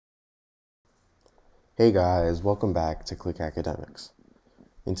Hey guys, welcome back to Click Academics.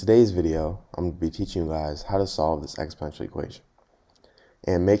 In today's video, I'm going to be teaching you guys how to solve this exponential equation.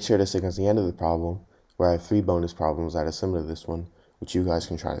 And make sure to stick until the end of the problem, where I have 3 bonus problems that are similar to this one, which you guys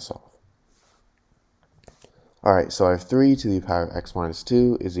can try to solve. Alright, so I have 3 to the power of x minus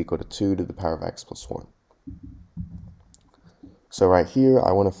 2 is equal to 2 to the power of x plus 1. So right here,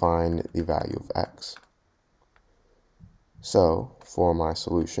 I want to find the value of x. So, for my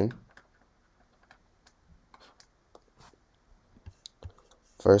solution,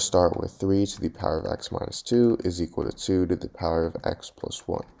 first start with 3 to the power of x minus 2 is equal to 2 to the power of x plus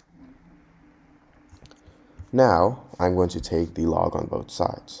 1. Now, I'm going to take the log on both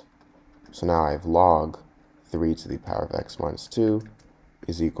sides. So now I have log 3 to the power of x minus 2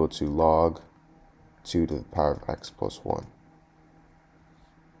 is equal to log 2 to the power of x plus 1.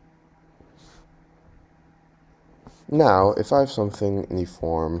 Now, if I have something in the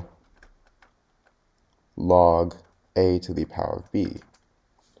form log a to the power of b,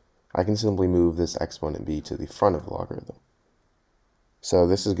 I can simply move this exponent b to the front of the logarithm. So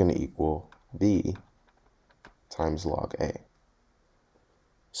this is going to equal b times log a.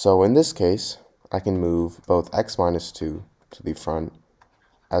 So in this case, I can move both x minus 2 to the front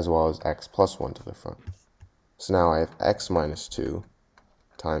as well as x plus 1 to the front. So now I have x minus 2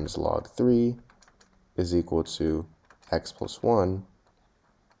 times log 3 is equal to x plus 1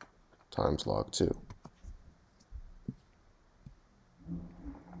 times log 2.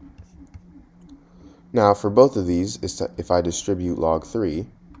 Now for both of these, if I distribute log 3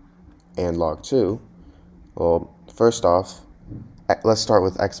 and log 2, well, first off, let's start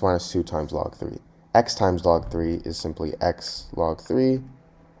with x minus 2 times log 3. X times log 3 is simply x log 3,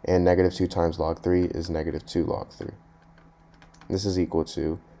 and negative 2 times log 3 is negative 2 log 3. This is equal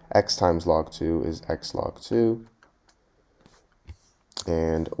to x times log 2 is x log 2,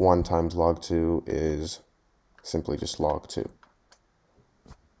 and 1 times log 2 is simply just log 2.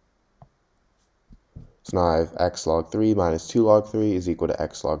 So now I have x log 3 minus 2 log 3 is equal to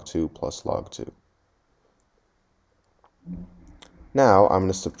x log 2 plus log 2. Now I'm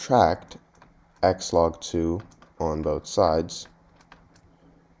going to subtract x log 2 on both sides.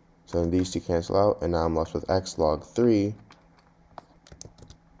 So these two cancel out, and now I'm left with x log 3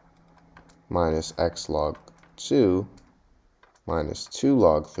 minus x log 2 minus 2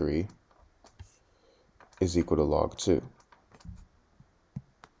 log 3 is equal to log 2.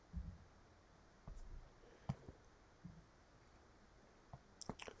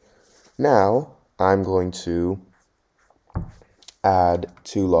 Now I'm going to add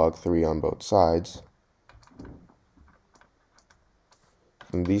 2 log 3 on both sides.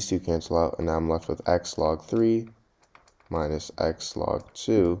 And these two cancel out, and now I'm left with x log 3 minus x log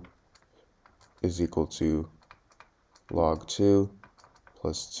 2 is equal to log 2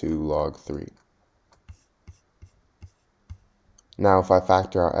 plus 2 log 3. Now if I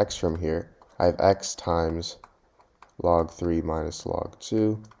factor out x from here, I have x times log 3 minus log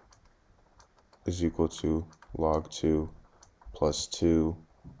 2 is equal to log 2 plus 2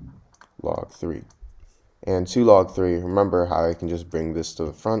 log 3. And 2 log 3, remember how I can just bring this to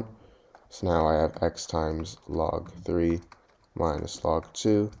the front. So now I have x times log 3 minus log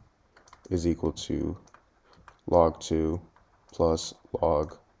 2 is equal to log 2 plus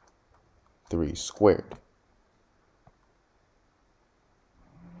log 3 squared.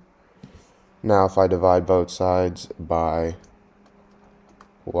 Now if I divide both sides by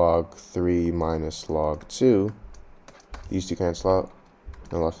log 3 minus log 2, these two cancel out,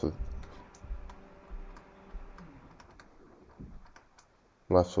 and I'm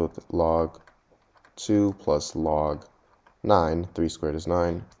left with log 2 plus log 9, 3 squared is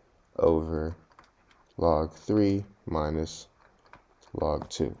 9, over log 3 minus log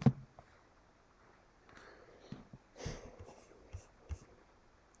 2.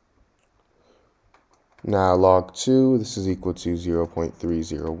 Now log 2, this is equal to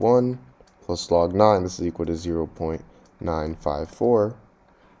 0.301, plus log 9, this is equal to 0.954.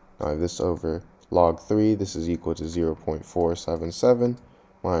 Now I have this over log 3, this is equal to 0.477,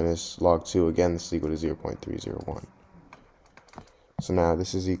 minus log 2, again, this is equal to 0.301. So now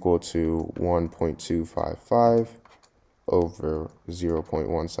this is equal to 1.255 over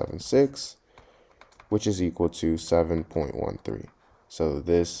 0.176, which is equal to 7.13. So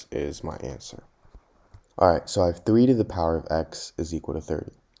this is my answer. Alright, so I have 3 to the power of x is equal to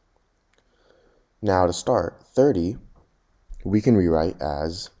 30. Now to start, 30 we can rewrite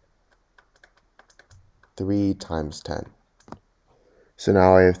as 3 times 10. So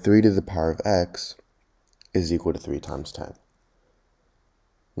now I have 3 to the power of x is equal to 3 times 10.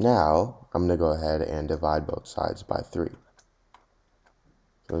 Now I'm going to go ahead and divide both sides by 3.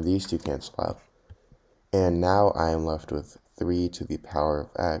 So these two cancel out. And now I am left with 3 to the power of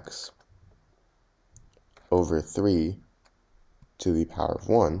x over 3 to the power of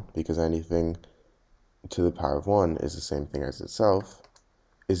 1, because anything to the power of 1 is the same thing as itself,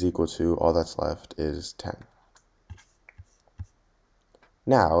 is equal to, all that's left is 10.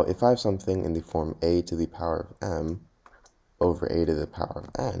 Now, if I have something in the form a to the power of m over a to the power of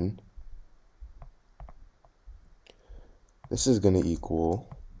n, this is going to equal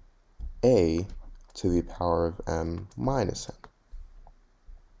a to the power of m minus n.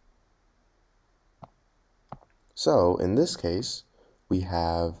 So, in this case, we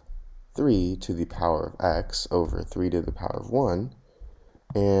have 3 to the power of x over 3 to the power of 1,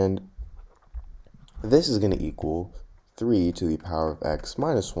 and this is going to equal 3 to the power of x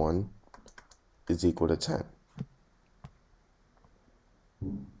minus 1 is equal to 10.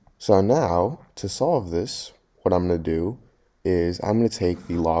 So now, to solve this, what I'm going to do is I'm going to take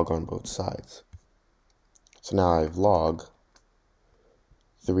the log on both sides. So now I have log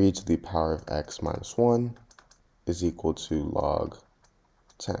 3 to the power of x minus 1 is equal to log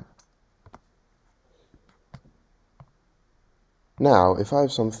 10. Now, if I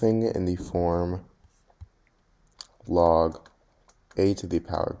have something in the form log a to the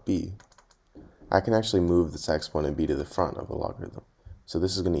power of b, I can actually move this exponent b to the front of the logarithm. So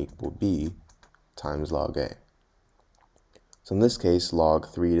this is going to equal b times log a. So in this case, log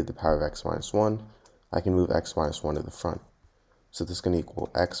 3 to the power of x minus 1, I can move x minus 1 to the front. So this is going to equal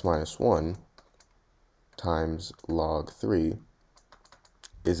x minus 1 times log 3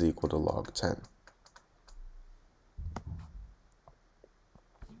 is equal to log 10.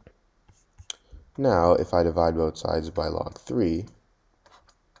 Now, if I divide both sides by log 3,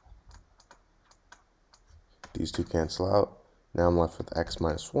 these two cancel out. Now I'm left with x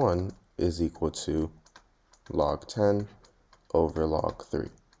minus 1 is equal to log 10 over log 3.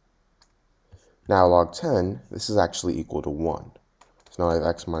 Now log 10, this is actually equal to 1. So now I have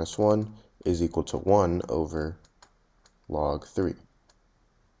x minus 1 is equal to 1 over log 3.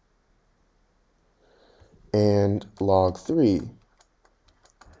 And log 3,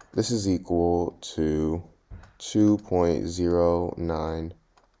 this is equal to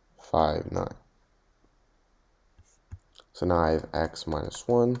 2.0959. So now I have x minus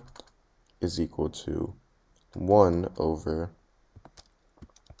 1 is equal to 1 over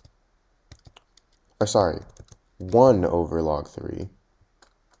log 3.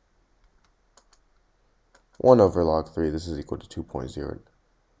 1 over log 3, this is equal to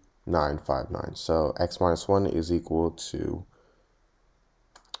 2.0959. So x minus 1 is equal to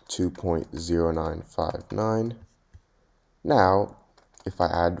 2.0959. Now, if I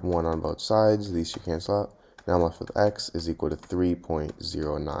add 1 on both sides, these should cancel out. Now I'm left with x is equal to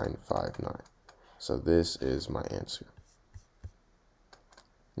 3.0959. So this is my answer.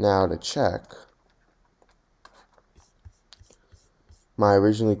 Now to check, my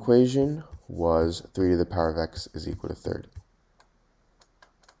original equation was 3 to the power of x is equal to 30.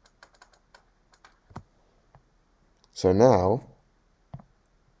 So now,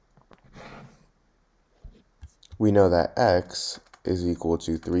 we know that x is equal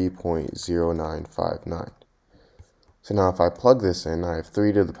to 3.0959. So now if I plug this in, I have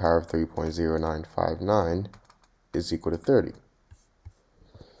 3 to the power of 3.0959 is equal to 30.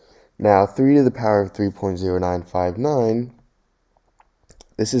 Now 3 to the power of 3.0959,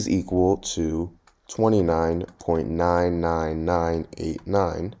 this is equal to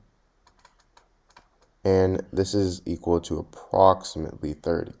 29.99989, and this is equal to approximately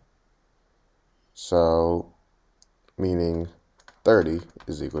 30. So, meaning 30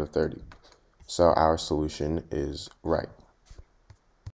 is equal to 30. So our solution is right.